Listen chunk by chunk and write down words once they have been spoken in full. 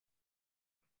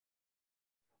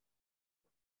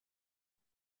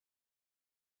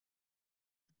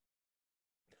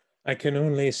"I can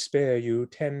only spare you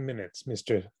 10 minutes,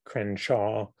 Mr.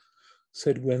 Crenshaw,"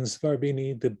 said Gwen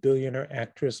Svarbini, the billionaire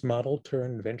actress, model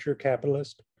turned venture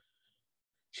capitalist.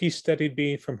 She studied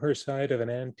me from her side of an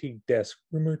antique desk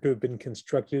rumored to have been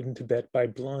constructed in Tibet by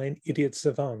blind idiot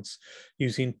savants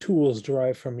using tools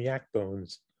derived from yak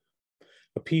bones.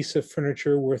 A piece of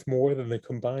furniture worth more than the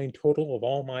combined total of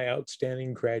all my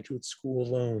outstanding graduate school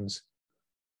loans.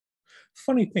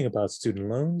 Funny thing about student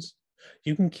loans,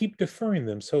 you can keep deferring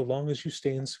them so long as you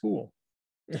stay in school.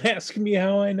 Ask me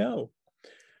how I know.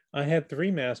 I had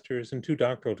 3 master's and 2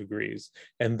 doctoral degrees,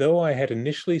 and though I had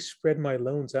initially spread my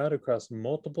loans out across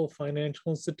multiple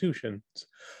financial institutions,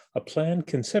 a plan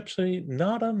conceptually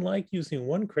not unlike using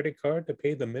one credit card to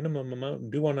pay the minimum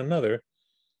amount due on another,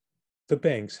 the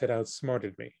banks had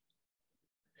outsmarted me.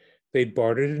 They'd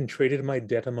bartered and traded my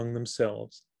debt among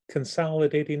themselves,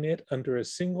 consolidating it under a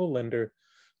single lender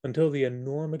until the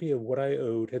enormity of what I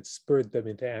owed had spurred them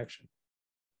into action.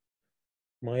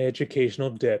 My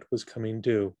educational debt was coming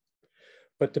due,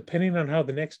 but depending on how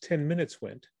the next 10 minutes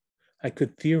went, I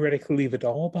could theoretically leave it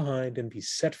all behind and be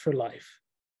set for life.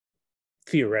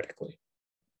 Theoretically.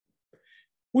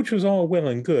 Which was all well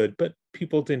and good, but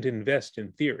people didn't invest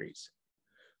in theories.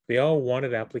 They all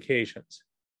wanted applications,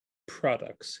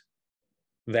 products.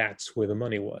 That's where the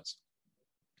money was.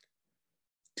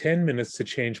 10 minutes to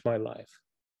change my life,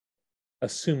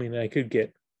 assuming I could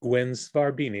get Gwen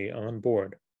Svarbini on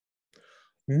board.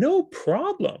 "No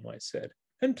problem," I said.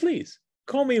 "And please,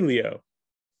 call me Leo."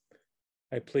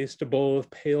 I placed a bowl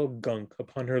of pale gunk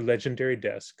upon her legendary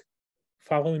desk,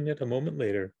 following it a moment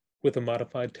later with a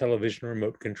modified television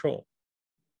remote control.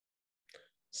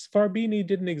 Svarbini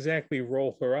didn't exactly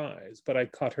roll her eyes, but I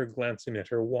caught her glancing at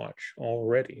her watch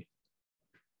already.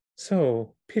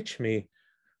 "So, pitch me.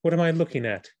 What am I looking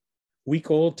at?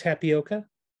 Week-old tapioca?"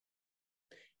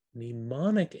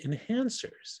 "Mnemonic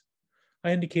enhancers."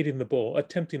 I indicated the bowl,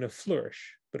 attempting a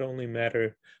flourish, but only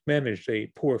managed a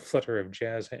poor flutter of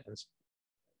jazz hands.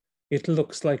 "It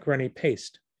looks like runny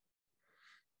paste."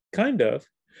 "Kind of.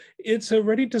 It's a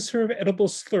ready-to-serve edible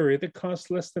slurry that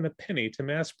costs less than a penny to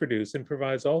mass produce and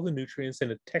provides all the nutrients in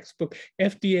a textbook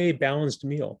FDA-balanced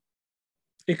meal.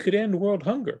 It could end world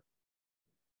hunger."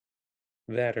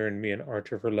 That earned me an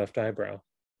arch of her left eyebrow.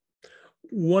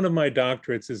 "One of my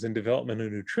doctorates is in development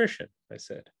of nutrition," I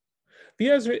said.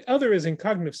 "The other is in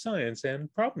cognitive science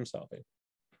and problem solving."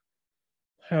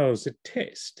 "How's it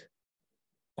taste?"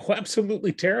 "Oh,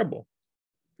 absolutely terrible.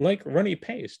 Like runny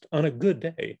paste on a good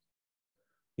day."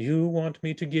 "You want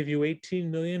me to give you $18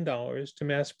 million to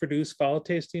mass produce foul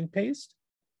tasting paste?"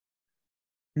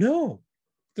 "No,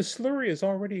 the slurry is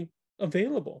already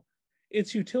available.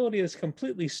 Its utility is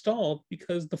completely stalled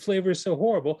because the flavor is so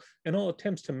horrible and all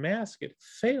attempts to mask it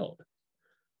failed.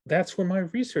 That's where my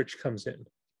research comes in."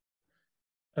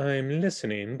 "I'm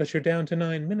listening, but you're down to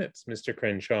 9 minutes, Mr.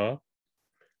 Crenshaw."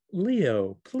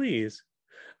 "Leo, please."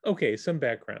 "Okay, some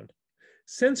background.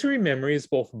 Sensory memory is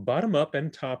both bottom up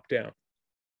and top down."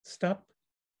 "Stop.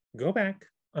 Go back.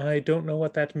 I don't know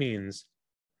what that means."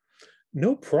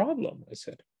 "No problem," I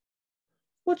said.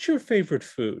 "What's your favorite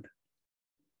food?"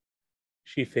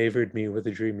 She favored me with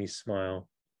a dreamy smile.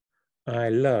 "I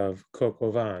love coq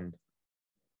au vin."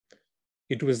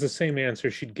 It was the same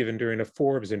answer she'd given during a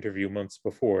Forbes interview months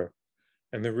before,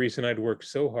 and the reason I'd worked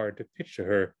so hard to pitch to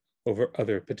her over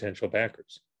other potential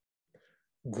backers.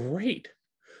 "Great.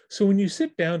 So when you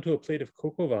sit down to a plate of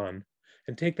coq au vin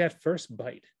and take that first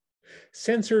bite,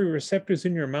 sensory receptors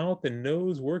in your mouth and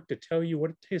nose work to tell you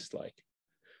what it tastes like.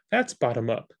 That's bottom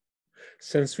up.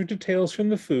 Sensory details from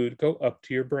the food go up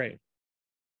to your brain."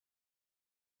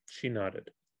 She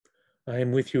nodded. "I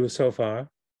am with you so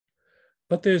far.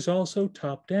 But there's also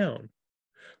top down.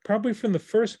 Probably from the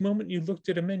first moment you looked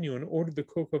at a menu and ordered the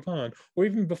coq au vin, or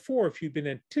even before if you'd been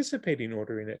anticipating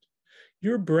ordering it,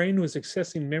 your brain was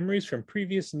accessing memories from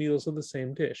previous meals of the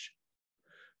same dish.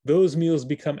 Those meals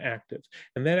become active,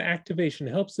 and that activation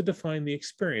helps to define the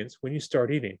experience when you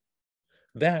start eating.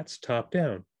 That's top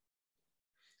down."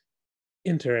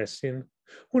 "Interesting.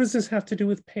 What does this have to do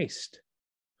with paste?"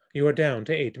 "You are down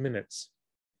to 8 minutes."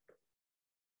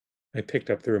 I picked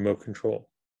up the remote control.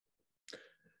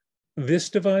 "This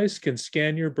device can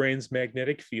scan your brain's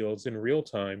magnetic fields in real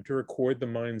time to record the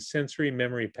mind's sensory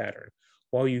memory pattern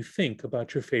while you think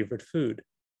about your favorite food.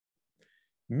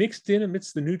 Mixed in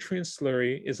amidst the nutrient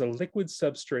slurry is a liquid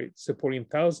substrate supporting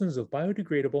thousands of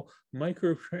biodegradable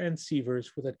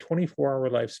microtransceivers with a 24-hour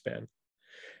lifespan.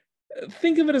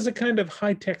 Think of it as a kind of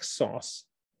high-tech sauce.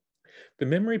 The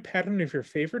memory pattern of your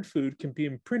favorite food can be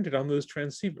imprinted on those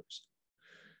transceivers.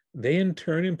 They in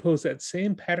turn impose that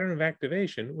same pattern of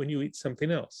activation when you eat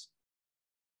something else.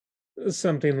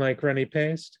 Something like runny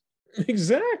paste?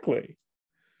 Exactly.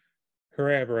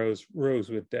 Her eyebrows rose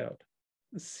with doubt.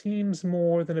 Seems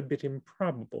more than a bit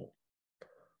improbable.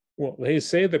 Well, they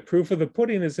say the proof of the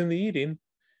pudding is in the eating.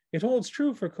 It holds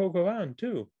true for coq au vin,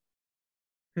 too.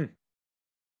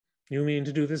 You mean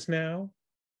to do this now?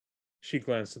 She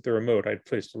glanced at the remote I'd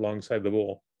placed alongside the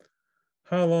bowl.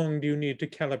 How long do you need to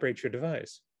calibrate your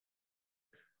device?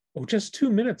 Oh, just 2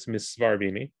 minutes, Miss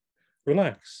Svarbini.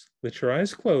 Relax, let your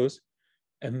eyes close,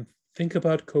 and think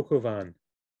about coq au vin.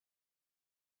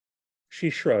 She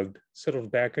shrugged,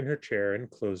 settled back in her chair, and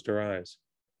closed her eyes.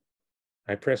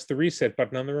 I pressed the reset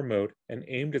button on the remote and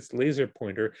aimed its laser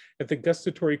pointer at the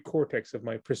gustatory cortex of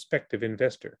my prospective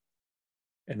investor,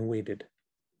 and waited.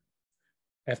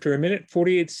 After 1 minute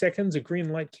 48 seconds, a green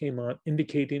light came on,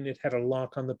 indicating it had a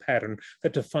lock on the pattern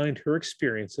that defined her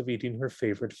experience of eating her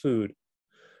favorite food,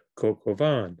 coq au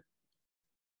vin.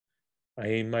 I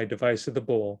aimed my device at the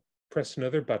bowl, pressed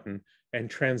another button, and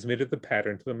transmitted the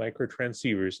pattern to the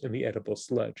microtransceivers in the edible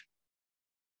sludge.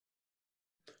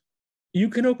 You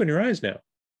can open your eyes now.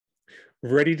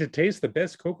 Ready to taste the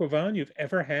best coq au vin you've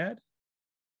ever had?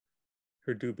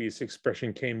 Her dubious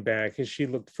expression came back as she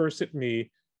looked first at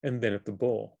me and then at the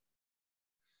bowl.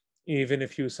 Even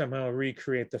if you somehow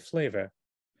recreate the flavor,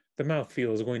 the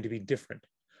mouthfeel is going to be different.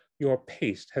 Your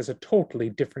paste has a totally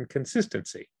different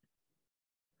consistency.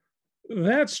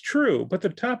 That's true, but the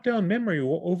top-down memory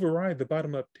will override the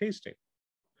bottom-up tasting.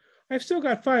 I've still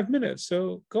got 5 minutes,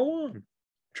 so go on.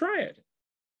 Try it.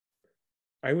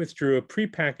 I withdrew a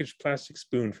prepackaged plastic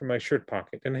spoon from my shirt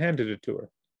pocket and handed it to her.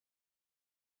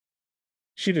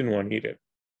 She didn't want to eat it.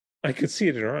 I could see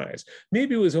it in her eyes.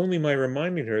 Maybe it was only my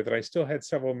reminding her that I still had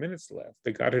several minutes left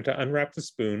that got her to unwrap the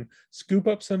spoon, scoop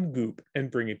up some goop,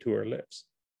 and bring it to her lips.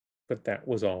 But that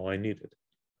was all I needed.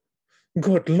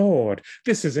 Good Lord,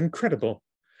 this is incredible.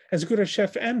 As good as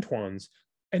Chef Antoine's.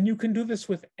 And you can do this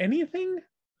with anything?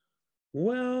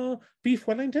 Well, beef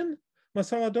Wellington?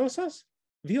 Masala dosas?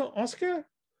 Veal Oscar?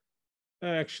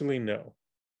 Actually, no.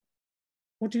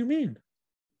 What do you mean?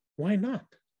 Why not?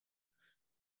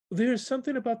 There's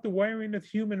something about the wiring of the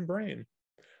human brain.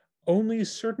 Only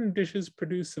certain dishes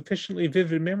produce sufficiently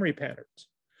vivid memory patterns.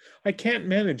 I can't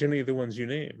manage any of the ones you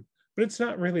name, but it's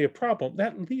not really a problem.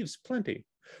 That leaves plenty.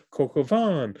 Coq au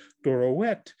vin,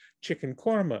 dorowet, chicken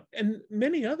korma, and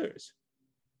many others.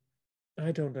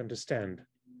 I don't understand.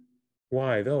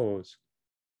 Why those?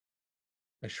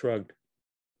 I shrugged.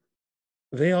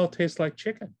 They all taste like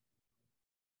chicken.